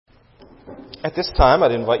At this time,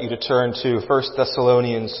 I'd invite you to turn to 1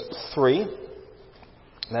 Thessalonians 3.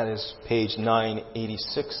 That is page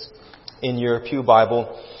 986 in your pew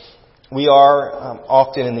Bible. We are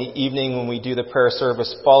often in the evening when we do the prayer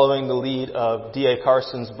service following the lead of D.A.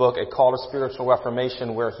 Carson's book, A Call to Spiritual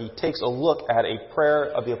Reformation, where he takes a look at a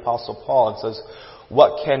prayer of the Apostle Paul and says,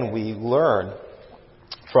 what can we learn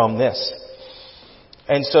from this?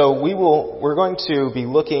 And so we're going to be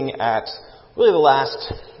looking at really the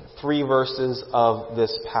last 3 verses of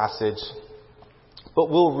this passage,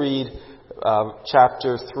 but we'll read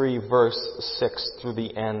chapter 3, verse 6 through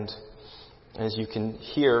the end. As you can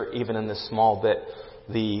hear, even in this small bit,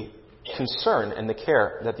 the concern and the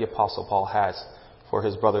care that the Apostle Paul has for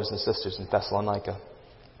his brothers and sisters in Thessalonica.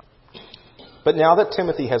 But now that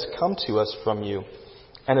Timothy has come to us from you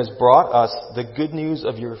and has brought us the good news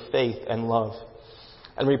of your faith and love,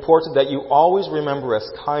 and reported that you always remember us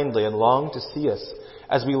kindly and long to see us,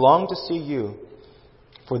 as we long to see you.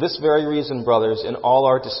 For this very reason, brothers, in all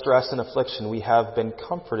our distress and affliction, we have been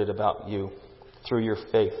comforted about you through your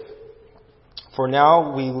faith. For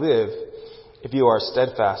now we live, if you are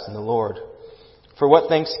steadfast in the Lord. For what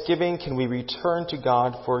thanksgiving can we return to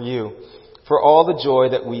God for you, for all the joy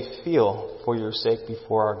that we feel for your sake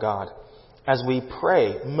before our God, as we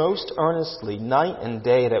pray most earnestly night and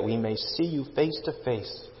day that we may see you face to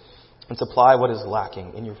face and supply what is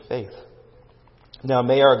lacking in your faith. Now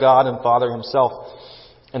may our God and Father himself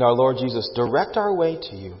and our Lord Jesus direct our way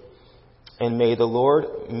to you, and may the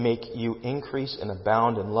Lord make you increase and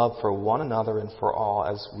abound in love for one another and for all,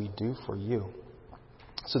 as we do for you,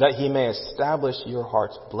 so that he may establish your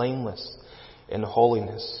hearts blameless in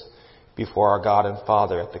holiness before our God and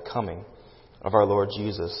Father at the coming of our Lord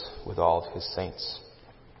Jesus with all of his saints.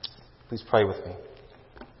 Please pray with me.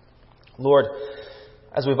 Lord,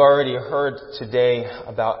 as we've already heard today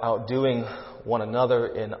about outdoing one another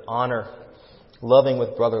in honor, loving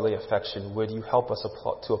with brotherly affection, would you help us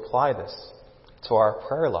to apply this to our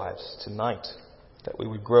prayer lives tonight, that we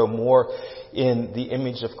would grow more in the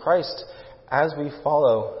image of Christ as we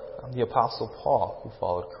follow the Apostle Paul, who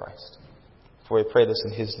followed Christ. For we pray this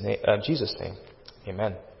in his name, Jesus' name.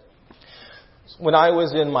 Amen. When I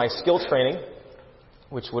was in my skill training,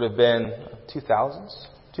 which would have been 2000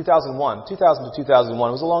 to 2001, it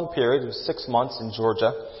was a long period. It was 6 months in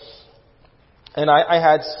Georgia. And I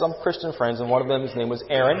had some Christian friends, and one of them, his name was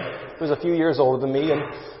Aaron, who was a few years older than me, and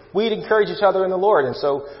we'd encourage each other in the Lord. And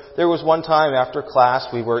so there was one time after class,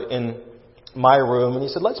 we were in my room, and he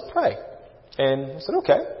said, let's pray. And I said,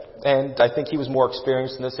 okay. And I think he was more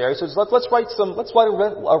experienced in this area. So he said, let's write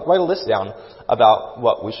a list down about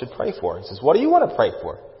what we should pray for. He says, what do you want to pray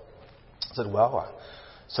for? I said, well, I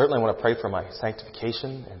certainly want to pray for my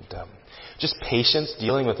sanctification and just patience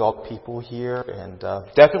dealing with all people here, and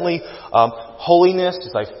definitely holiness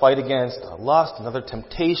as I fight against lust and other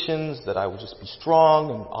temptations, that I would just be strong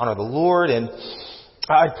and honor the Lord. And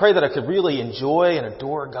I pray that I could really enjoy and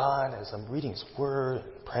adore God as I'm reading His Word,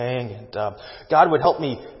 praying, and God would help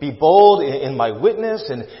me be bold in my witness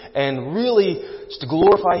and really just to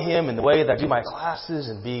glorify Him in the way that I do my classes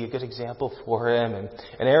and be a good example for Him. And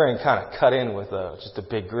Aaron kind of cut in with just a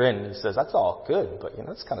big grin, and he says, that's all good, but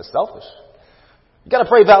that's kind of selfish. You got to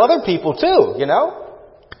pray about other people too,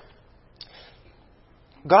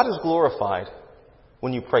 God is glorified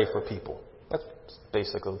when you pray for people. That's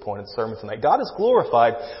basically the point of the sermon tonight. God is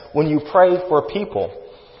glorified when you pray for people.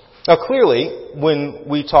 Now clearly, when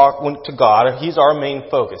we talk to God, He's our main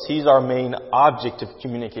focus. He's our main object of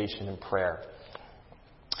communication and prayer.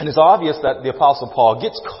 And it's obvious that the Apostle Paul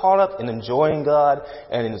gets caught up in enjoying God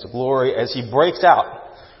and in His glory as he breaks out,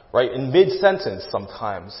 right, in mid-sentence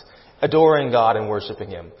sometimes, adoring God and worshiping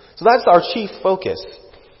Him. So that's our chief focus.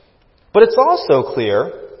 But it's also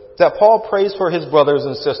clear that Paul prays for his brothers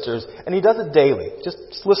and sisters, and he does it daily. Just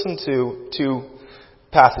listen to 2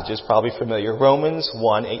 passages, probably familiar. Romans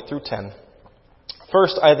 1, 8 through 10.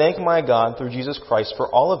 First, I thank my God through Jesus Christ for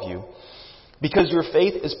all of you, because your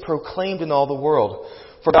faith is proclaimed in all the world.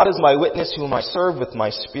 For God is my witness, whom I serve with my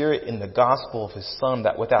spirit in the gospel of His Son,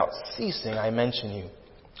 that without ceasing I mention you,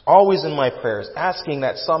 always in my prayers, asking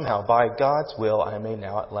that somehow, by God's will, I may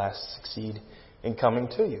now at last succeed in coming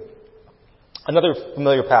to you. Another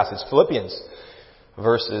familiar passage, Philippians,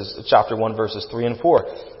 chapter 1, verses 3 and 4.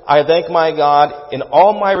 I thank my God in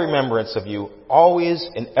all my remembrance of you, always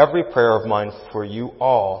in every prayer of mine for you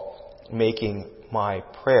all, making my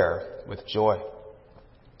prayer with joy.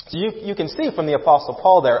 So you can see from the Apostle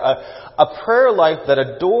Paul there, a prayer life that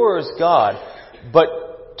adores God, but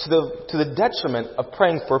to the detriment of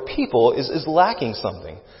praying for people is lacking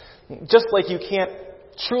something. Just like you can't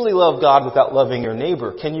truly love God without loving your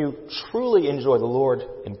neighbor, can you truly enjoy the Lord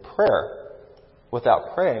in prayer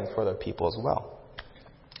without praying for other people as well.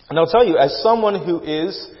 And I'll tell you, as someone who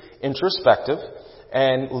is introspective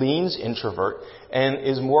and leans introvert and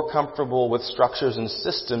is more comfortable with structures and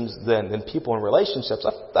systems than people in relationships,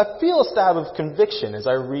 I feel a stab of conviction as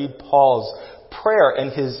I read Paul's prayer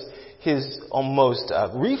and his almost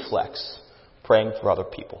reflex praying for other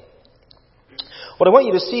people. What I want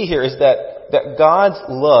you to see here is that God's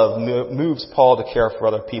love moves Paul to care for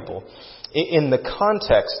other people. In the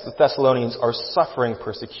context, the Thessalonians are suffering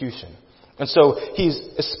persecution. And so he's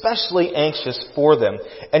especially anxious for them.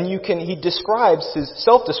 And he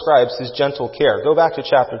self-describes his gentle care. Go back to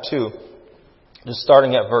chapter 2, just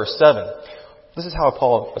starting at verse 7. This is how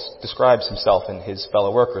Paul describes himself and his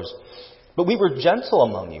fellow workers. But we were gentle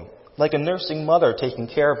among you, like a nursing mother taking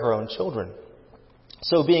care of her own children.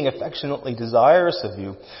 So being affectionately desirous of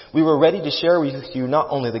you, we were ready to share with you not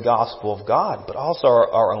only the gospel of God, but also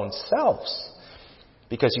our own selves,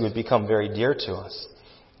 because you had become very dear to us.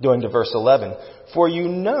 Going to verse 11, for you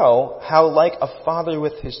know how like a father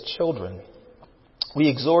with his children, we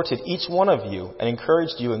exhorted each one of you and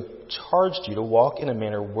encouraged you and charged you to walk in a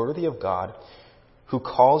manner worthy of God, who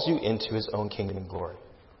calls you into his own kingdom and glory.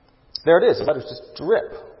 There it is. The letters just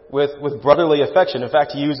drip with brotherly affection. In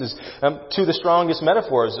fact, he uses two of the strongest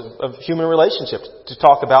metaphors of human relationships to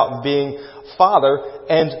talk about being father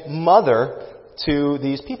and mother to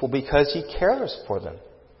these people, because he cares for them.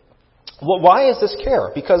 Well, why is this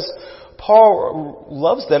care? Because Paul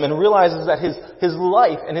loves them and realizes that his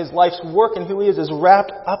life and his life's work and who he is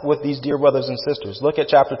wrapped up with these dear brothers and sisters. Look at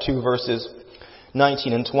chapter 2, verses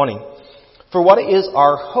 19 and 20. For what is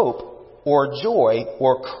our hope or joy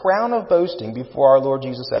or crown of boasting before our Lord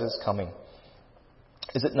Jesus at his coming?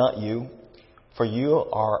 Is it not you? For you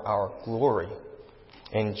are our glory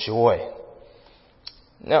and joy.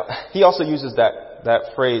 Now, he also uses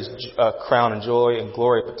that phrase, crown and joy and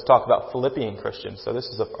glory, but to talk about Philippian Christians. So this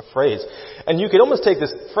is a phrase. And you could almost take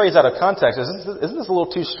this phrase out of context. Isn't this a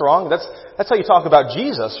little too strong? That's how you talk about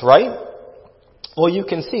Jesus, right? Well, you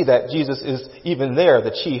can see that Jesus is even there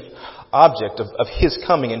the chief object of his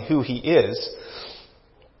coming and who he is.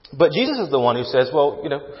 But Jesus is the one who says, well,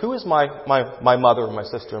 who is my mother and my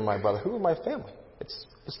sister and my brother? Who are my family?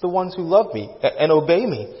 It's the ones who love me and obey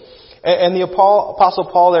me. And the Apostle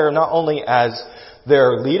Paul there, not only as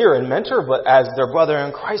their leader and mentor, but as their brother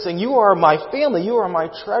in Christ, saying, you are my family, you are my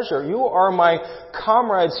treasure, you are my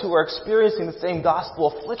comrades who are experiencing the same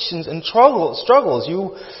gospel afflictions and struggles.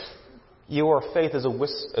 Your faith is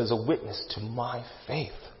a witness to my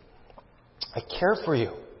faith. I care for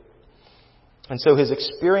you. And so his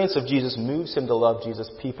experience of Jesus moves him to love Jesus'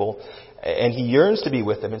 people, and he yearns to be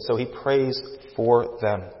with them, and so he prays for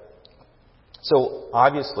them. So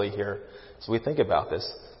obviously here, as we think about this,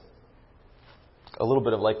 a little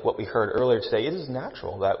bit of like what we heard earlier today, it is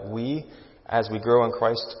natural that we, as we grow in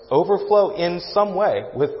Christ, overflow in some way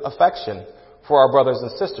with affection for our brothers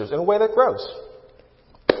and sisters in a way that grows.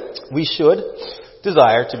 We should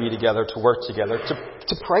desire to be together, to work together,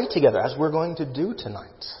 to pray together, as we're going to do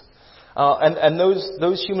tonight. And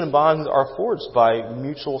those human bonds are forged by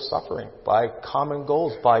mutual suffering, by common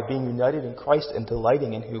goals, by being united in Christ and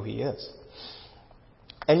delighting in who he is.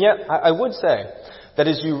 And yet, I would say that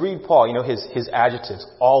as you read Paul, his adjectives,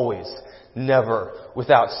 always, never,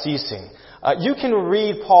 without ceasing, you can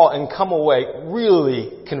read Paul and come away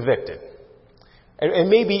really convicted.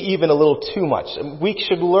 And maybe even a little too much. We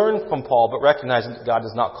should learn from Paul, but recognize that God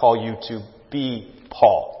does not call you to be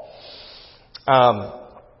Paul.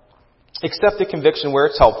 Accept the conviction where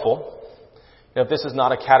it's helpful. If this is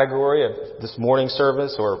not a category of this morning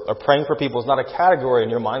service or praying for people is not a category in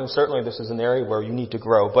your mind, certainly this is an area where you need to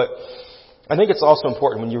grow. But I think it's also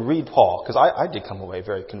important when you read Paul, because I did come away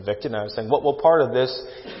very convicted, and I was saying, well, part of this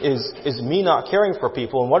is me not caring for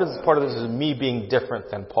people, and what is part of this is me being different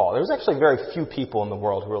than Paul. There's actually very few people in the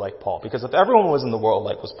world who are like Paul, because if everyone was in the world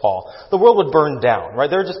like was Paul, the world would burn down, right?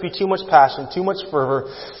 There would just be too much passion, too much fervor.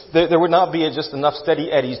 There would not be just enough steady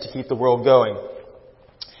eddies to keep the world going.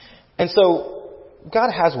 And so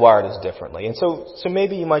God has wired us differently. And so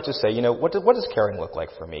maybe you might just say, what does caring look like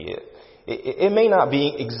for me? It may not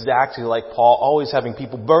be exactly like Paul, always having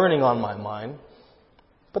people burning on my mind,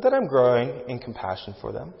 but that I'm growing in compassion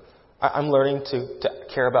for them. I'm learning to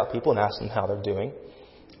care about people and ask them how they're doing.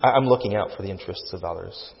 I'm looking out for the interests of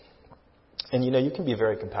others. And you can be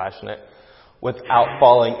very compassionate without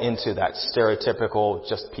falling into that stereotypical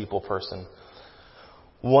just people person.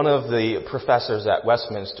 One of the professors at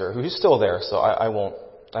Westminster, who's still there, so I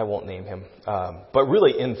won't name him, but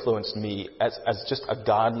really influenced me as just a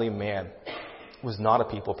godly man, was not a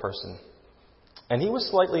people person. And he was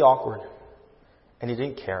slightly awkward, and he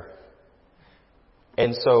didn't care.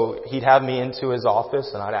 And so he'd have me into his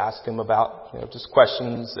office, and I'd ask him about, just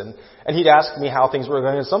questions, and he'd ask me how things were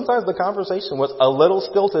going. And sometimes the conversation was a little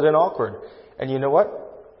stilted and awkward. And you know what?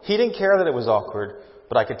 He didn't care that it was awkward,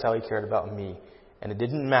 but I could tell he cared about me, and it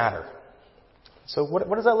didn't matter. So what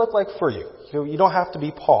does that look like for you? You don't have to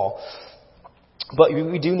be Paul, but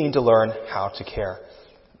we do need to learn how to care.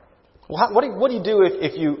 Well, what do you do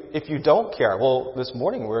if you don't care? Well, this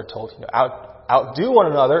morning we were told, outdo one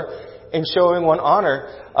another in showing one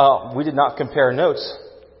honor. We did not compare notes.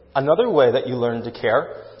 Another way that you learn to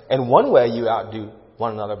care, and one way you outdo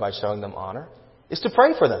one another by showing them honor, is to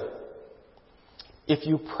pray for them. If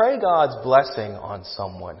you pray God's blessing on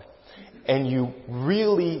someone, and you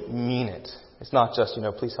really mean it, it's not just,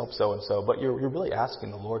 please help so-and-so, but you're really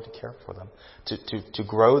asking the Lord to care for them, to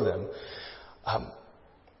grow them.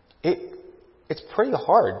 It's pretty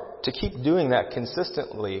hard to keep doing that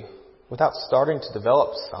consistently without starting to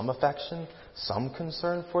develop some affection, some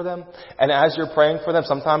concern for them. And as you're praying for them,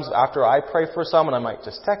 sometimes after I pray for someone, I might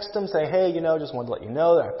just text them, say, hey, just wanted to let you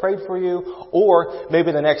know that I prayed for you. Or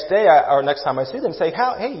maybe the next day or next time I see them, say,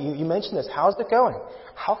 hey, you mentioned this. How's it going?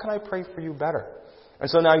 How can I pray for you better? And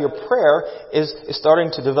so now your prayer is starting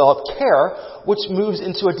to develop care, which moves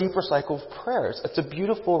into a deeper cycle of prayers. It's a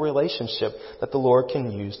beautiful relationship that the Lord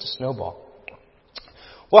can use to snowball.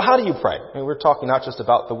 Well, how do you pray? We're talking not just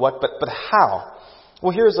about the what, but how.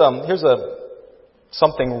 Well, here's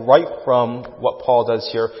something right from what Paul does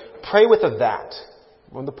here. Pray with a that.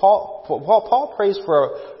 When Paul prays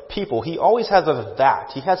for people, he always has a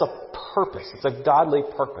that. He has a purpose. It's a godly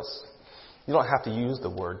purpose. You don't have to use the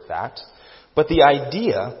word that. But the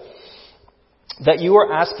idea that you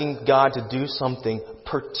are asking God to do something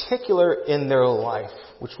particular in their life,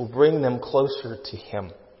 which will bring them closer to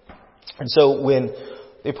Him. And so when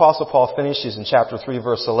the Apostle Paul finishes in chapter 3,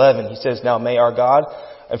 verse 11, he says, now may our God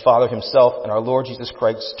and Father Himself and our Lord Jesus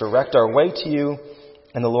Christ direct our way to you,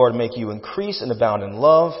 and the Lord make you increase and abound in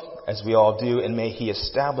love, as we all do, and may He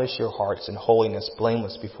establish your hearts in holiness,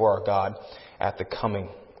 blameless before our God at the coming.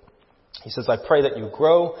 He says, I pray that you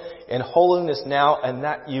grow in holiness now, and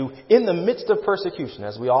that you, in the midst of persecution,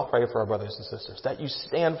 as we all pray for our brothers and sisters, that you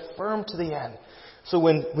stand firm to the end. So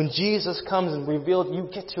when Jesus comes and revealed, you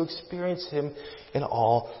get to experience Him in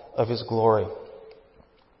all of His glory.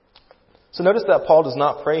 So notice that Paul does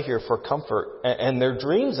not pray here for comfort and their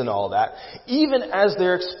dreams and all that, even as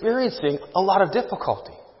they're experiencing a lot of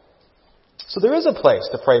difficulty. So there is a place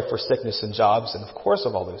to pray for sickness and jobs and, of course,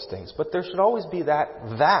 of all those things. But there should always be that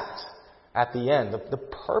at the end, the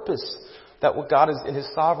purpose that what God is in His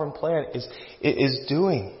sovereign plan is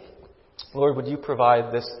doing. Lord, would you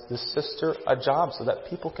provide this sister a job so that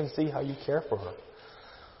people can see how you care for her?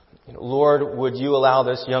 Lord, would you allow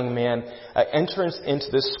this young man entrance into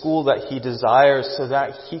this school that he desires so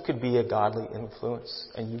that he could be a godly influence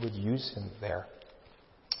and you would use him there?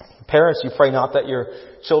 Parents, you pray not that your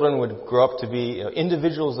children would grow up to be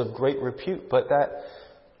individuals of great repute, but that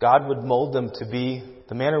God would mold them to be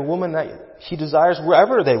the man or woman that He desires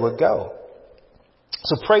wherever they would go.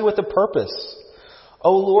 So pray with a purpose.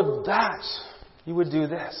 Oh Lord, that you would do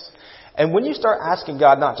this. And when you start asking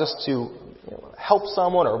God not just to help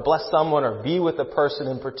someone or bless someone or be with a person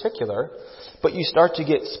in particular, but you start to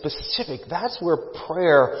get specific, that's where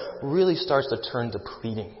prayer really starts to turn to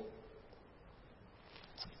pleading.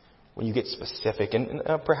 When you get specific, and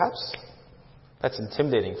perhaps that's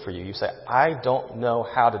intimidating for you. You say, I don't know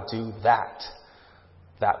how to do that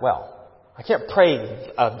well. I can't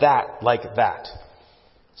pray that like that.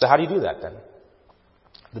 So how do you do that then?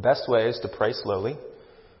 The best way is to pray slowly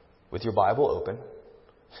with your Bible open.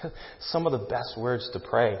 Some of the best words to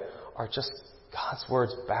pray are just God's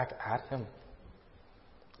words back at Him.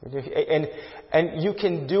 And you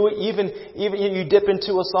can do it even you dip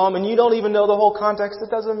into a psalm and you don't even know the whole context. It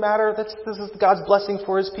doesn't matter. This is God's blessing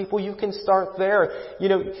for His people. You can start there. You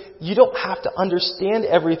don't have to understand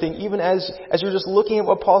everything, even as you're just looking at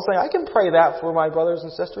what Paul's saying. I can pray that for my brothers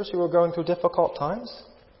and sisters who are going through difficult times.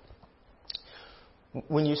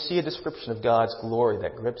 When you see a description of God's glory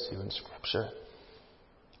that grips you in Scripture,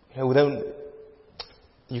 then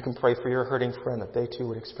you can pray for your hurting friend that they too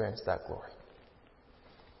would experience that glory.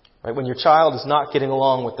 Right? When your child is not getting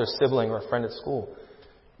along with their sibling or friend at school,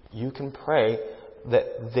 you can pray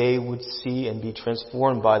that they would see and be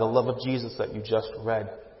transformed by the love of Jesus that you just read,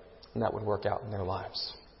 and that would work out in their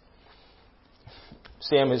lives.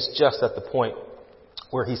 Sam is just at the point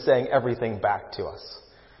where he's saying everything back to us.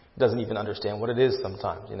 He doesn't even understand what it is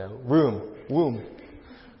sometimes. Womb,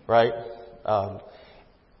 right?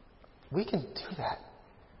 We can do that.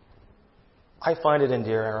 I find it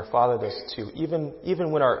endearing, and our Father does too.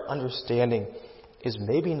 Even when our understanding is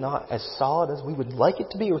maybe not as solid as we would like it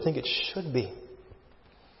to be or think it should be.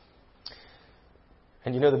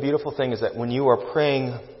 And the beautiful thing is that when you are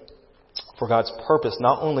praying for God's purpose,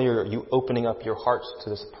 not only are you opening up your heart to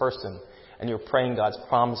this person and you're praying God's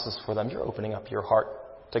promises for them, you're opening up your heart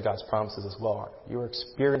to God's promises as well. You're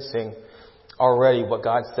experiencing already what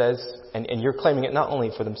God says, and you're claiming it not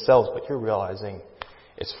only for themselves, but you're realizing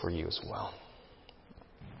it's for you as well.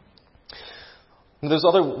 And there's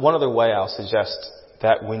one other way I'll suggest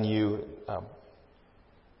that when you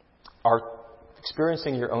are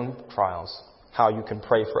experiencing your own trials, how you can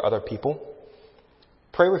pray for other people.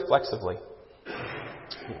 Pray reflexively.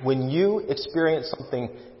 When you experience something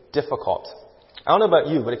difficult, I don't know about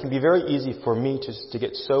you, but it can be very easy for me to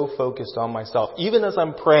get so focused on myself. Even as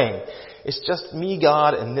I'm praying, it's just me,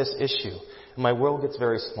 God, and this issue. And my world gets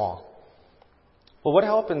very small. Well, what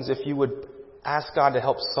happens if you would ask God to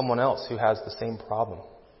help someone else who has the same problem?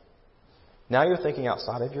 Now you're thinking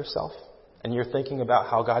outside of yourself, and you're thinking about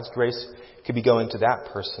how God's grace could be going to that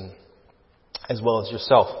person as well as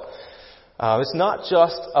yourself. It's not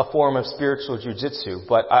just a form of spiritual jujitsu,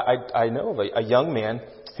 but I know of a young man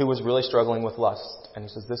who was really struggling with lust. And he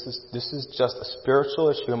says, this is just a spiritual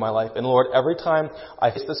issue in my life. And Lord, every time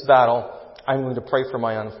I face this battle, I'm going to pray for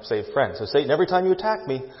my unsaved friend. So Satan, every time you attack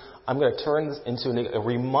me, I'm going to turn this into a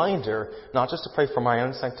reminder, not just to pray for my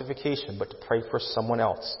own sanctification, but to pray for someone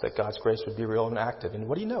else, that God's grace would be real and active. And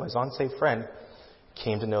what do you know? His unsaved friend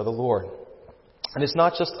came to know the Lord. And it's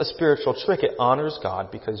not just a spiritual trick. It honors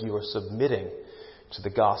God because you are submitting to the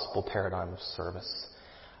gospel paradigm of service.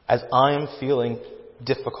 As I am feeling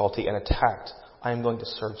difficulty and attacked, I am going to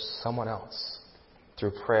serve someone else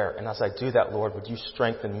through prayer. And as I do that, Lord, would you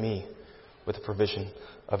strengthen me with the provision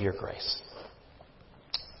of your grace?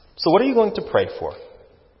 So what are you going to pray for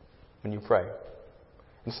when you pray? And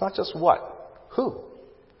it's not just what. Who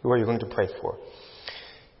are you going to pray for?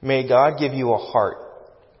 May God give you a heart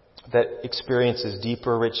that experiences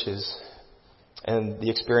deeper riches and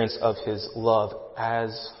the experience of His love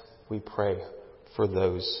as we pray for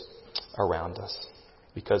those around us.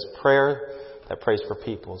 Because prayer that prays for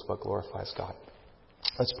people is what glorifies God.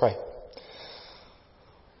 Let's pray.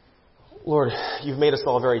 Lord, you've made us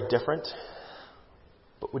all very different,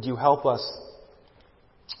 but would you help us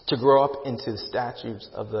to grow up into the statues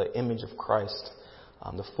of the image of Christ,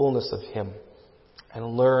 the fullness of Him, and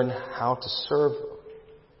learn how to serve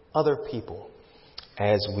other people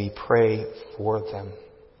as we pray for them.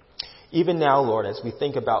 Even now, Lord, as we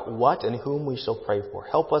think about what and whom we shall pray for,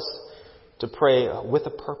 help us to pray with a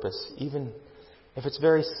purpose, even if it's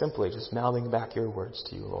very simply just mouthing back your words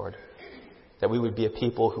to you, Lord, that we would be a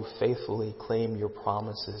people who faithfully claim your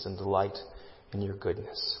promises and delight in your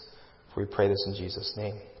goodness. For we pray this in Jesus'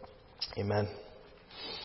 name. Amen.